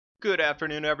Good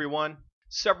afternoon, everyone.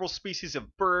 Several species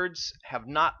of birds have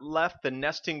not left the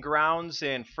nesting grounds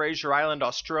in Fraser Island,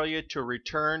 Australia to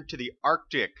return to the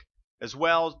Arctic. As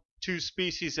well, two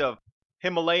species of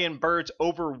Himalayan birds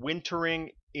overwintering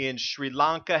in Sri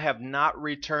Lanka have not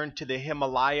returned to the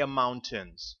Himalaya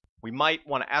mountains. We might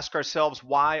want to ask ourselves,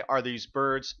 why are these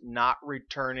birds not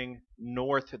returning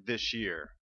north this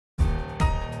year?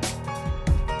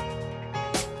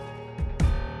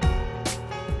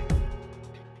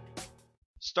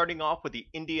 Starting off with the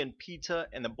Indian pitta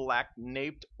and the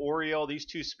black-naped oriole, these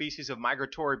two species of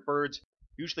migratory birds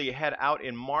usually head out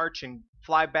in March and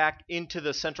fly back into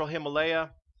the central Himalaya.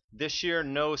 This year,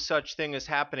 no such thing is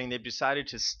happening. They've decided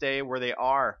to stay where they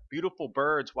are. Beautiful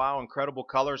birds. Wow, incredible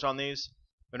colors on these.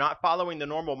 They're not following the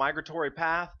normal migratory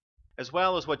path. As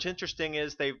well as what's interesting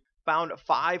is they've found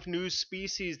 5 new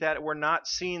species that were not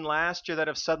seen last year that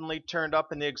have suddenly turned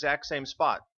up in the exact same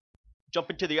spot.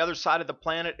 Jumping to the other side of the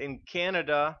planet in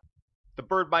Canada, the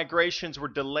bird migrations were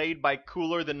delayed by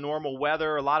cooler than normal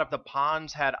weather. A lot of the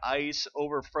ponds had ice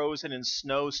over frozen and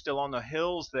snow still on the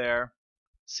hills there.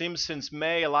 Seems since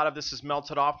May a lot of this has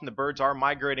melted off and the birds are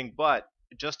migrating, but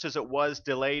just as it was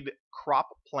delayed crop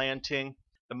planting,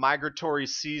 the migratory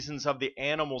seasons of the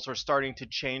animals are starting to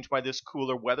change by this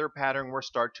cooler weather pattern we're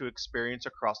starting to experience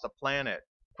across the planet.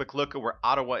 Quick look at where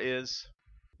Ottawa is.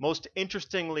 Most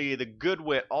interestingly, the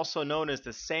Godwit, also known as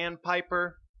the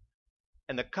sandpiper,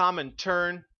 and the common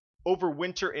tern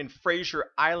overwinter in Fraser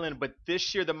Island, but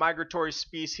this year the migratory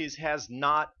species has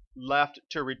not left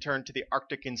to return to the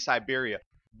Arctic in Siberia.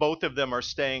 Both of them are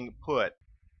staying put.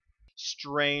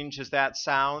 Strange as that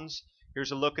sounds,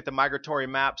 here's a look at the migratory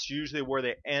maps, usually where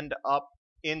they end up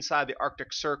inside the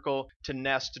Arctic Circle to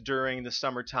nest during the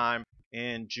summertime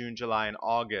in June, July, and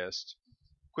August.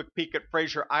 Quick peek at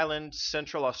Fraser Island,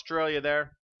 Central Australia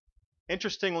there.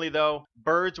 Interestingly though,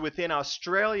 birds within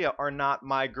Australia are not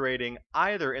migrating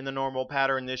either in the normal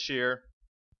pattern this year.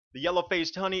 The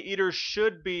yellow-faced honeyeaters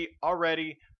should be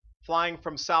already flying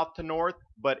from south to north,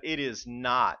 but it is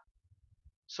not.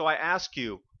 So I ask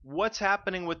you, what's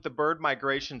happening with the bird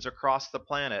migrations across the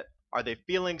planet? Are they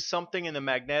feeling something in the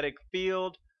magnetic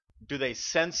field? Do they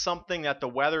sense something that the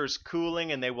weather is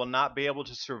cooling and they will not be able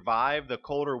to survive the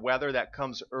colder weather that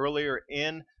comes earlier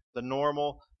in the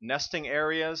normal nesting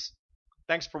areas?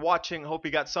 Thanks for watching. Hope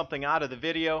you got something out of the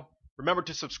video. Remember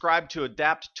to subscribe to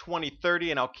Adapt 2030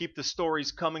 and I'll keep the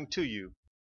stories coming to you.